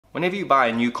Whenever you buy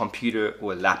a new computer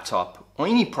or a laptop or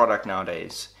any product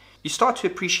nowadays, you start to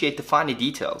appreciate the finer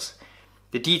details.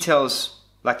 The details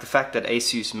like the fact that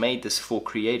ASUS made this for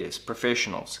creators,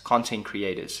 professionals, content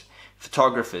creators,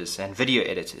 photographers and video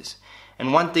editors.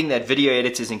 And one thing that video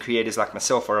editors and creators like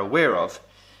myself are aware of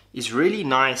is really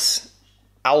nice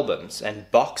albums and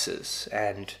boxes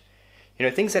and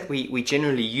things that we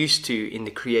generally used to in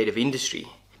the creative industry.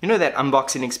 That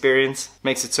unboxing experience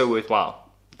makes it so worthwhile.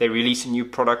 They release a new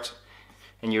product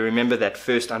and you remember that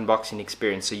first unboxing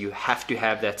experience, so you have to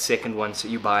have that second one so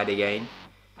you buy it again.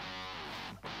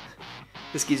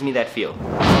 This gives me that feel.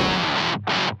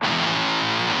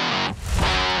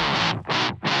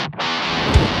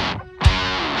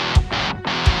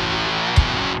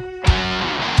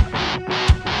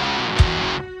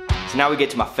 So now we get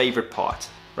to my favorite part,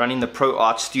 running the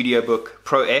ProArt StudioBook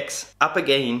Pro X up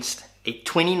against a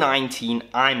 2019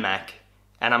 iMac,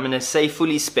 and I'm going to say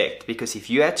fully spec'd because if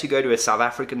you had to go to a South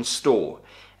African store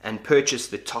and purchase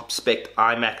the top spec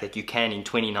iMac that you can in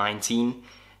 2019,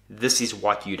 this is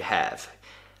what you'd have.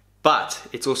 But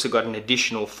it's also got an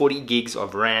additional 40 gigs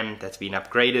of RAM that's been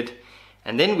upgraded,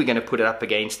 and then we're going to put it up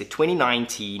against the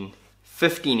 2019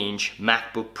 15-inch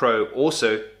MacBook Pro,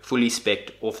 also fully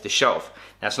spec'd off the shelf.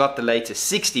 Now it's not the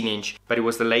latest 16-inch, but it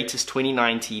was the latest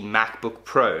 2019 MacBook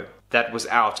Pro that was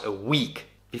out a week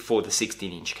before the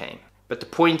 16-inch came. But the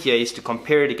point here is to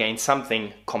compare it against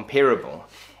something comparable.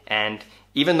 And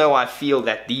even though I feel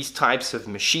that these types of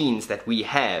machines that we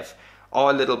have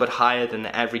are a little bit higher than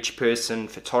the average person,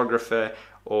 photographer,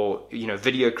 or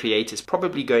video creator is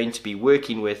probably going to be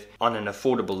working with on an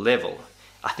affordable level,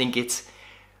 I think it's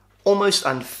almost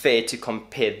unfair to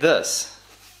compare this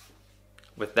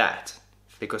with that,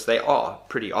 because they are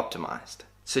pretty optimized.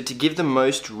 So to give the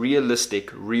most realistic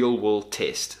real-world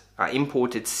test, I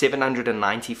imported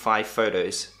 795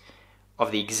 photos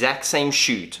of the exact same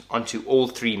shoot onto all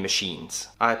three machines.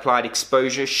 I applied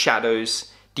exposure,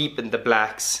 shadows, deepened the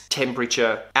blacks,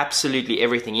 temperature, absolutely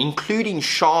everything, including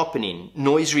sharpening,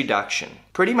 noise reduction,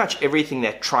 pretty much everything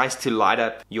that tries to light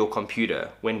up your computer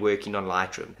when working on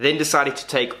Lightroom. Then decided to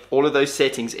take all of those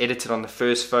settings edited on the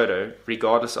first photo,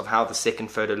 regardless of how the second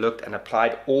photo looked, and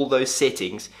applied all those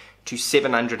settings to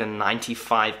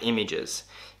 795 images.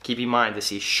 Keep in mind,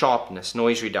 this is sharpness,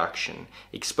 noise reduction,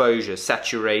 exposure,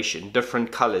 saturation,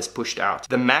 different colors pushed out.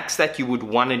 The max that you would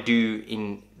want to do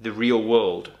in the real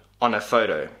world on a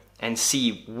photo, and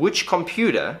see which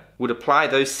computer would apply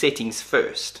those settings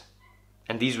first.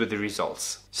 And these were the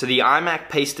results. So the iMac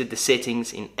pasted the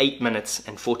settings in 8 minutes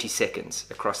and 40 seconds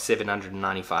across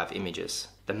 795 images.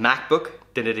 The MacBook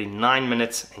did it in 9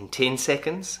 minutes and 10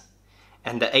 seconds.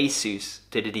 And the ASUS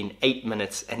did it in 8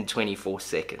 minutes and 24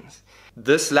 seconds.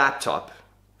 This laptop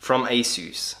from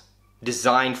ASUS,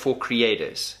 designed for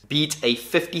creators, beat a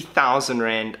 50,000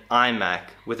 Rand iMac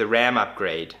with a RAM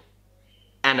upgrade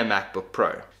and a MacBook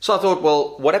Pro. So I thought,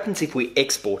 well, what happens if we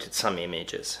exported some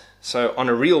images? So on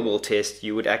a real world test,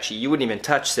 you wouldn't even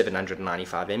touch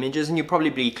 795 images, and you'd probably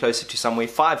be closer to somewhere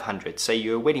 500, say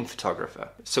you're a wedding photographer.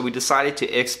 So we decided to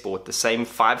export the same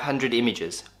 500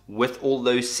 images with all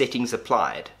those settings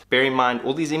applied. Bear in mind,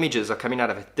 all these images are coming out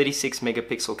of a 36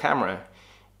 megapixel camera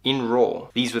in RAW.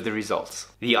 These were the results.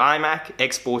 The iMac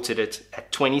exported it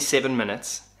at 27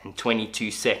 minutes and 22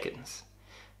 seconds.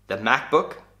 The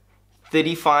MacBook,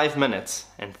 35 minutes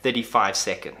and 35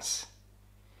 seconds.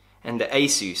 And the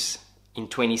ASUS in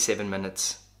 27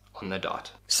 minutes on the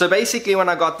dot. So basically when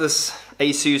I got this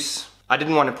ASUS, I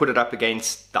didn't want to put it up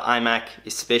against the iMac,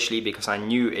 especially because I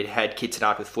knew it had kitted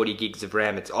out with 40 gigs of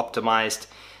RAM. It's optimized.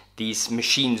 These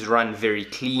machines run very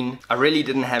clean. I really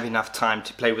didn't have enough time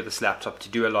to play with this laptop to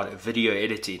do a lot of video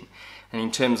editing. And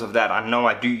in terms of that, I know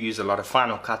I do use a lot of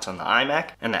Final Cut on the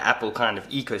iMac and the Apple kind of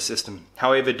ecosystem.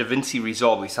 However, DaVinci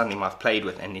Resolve is something I've played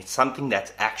with, and it's something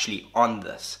that's actually on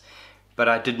this. But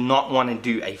I did not want to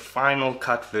do a Final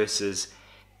Cut versus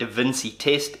DaVinci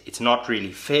test. It's not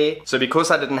really fair. So because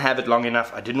I didn't have it long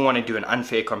enough, I didn't want to do an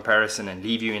unfair comparison and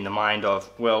leave you in the mind of,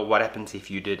 well, what happens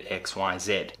if you did X, Y,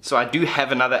 Z? So I do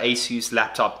have another ASUS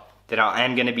laptop that I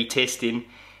am going to be testing,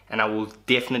 and I will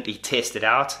definitely test it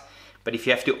out. But if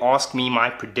you have to ask me my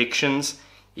predictions,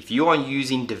 if you are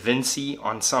using DaVinci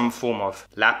on some form of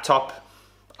laptop,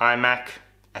 iMac,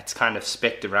 that's kind of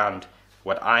spec'd around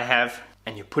what I have,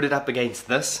 and you put it up against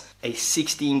this, a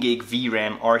 16 gig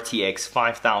VRAM RTX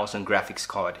 5000 graphics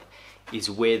card is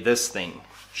where this thing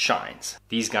shines.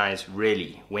 These guys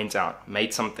really went out,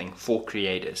 made something for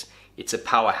creators. It's a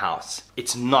powerhouse.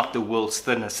 It's not the world's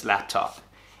thinnest laptop.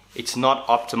 It's not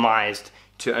optimized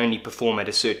to only perform at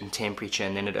a certain temperature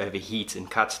and then it overheats and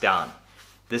cuts down.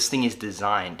 This thing is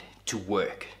designed to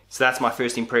work. So that's my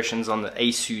first impressions on the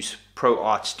ASUS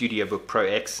ProArt StudioBook Pro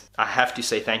X. I have to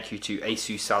say thank you to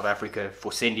ASUS South Africa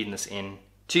for sending this in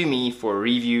to me for a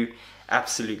review.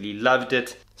 Absolutely loved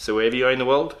it. So wherever you are in the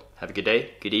world, have a good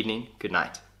day, good evening, good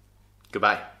night.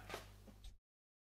 Goodbye.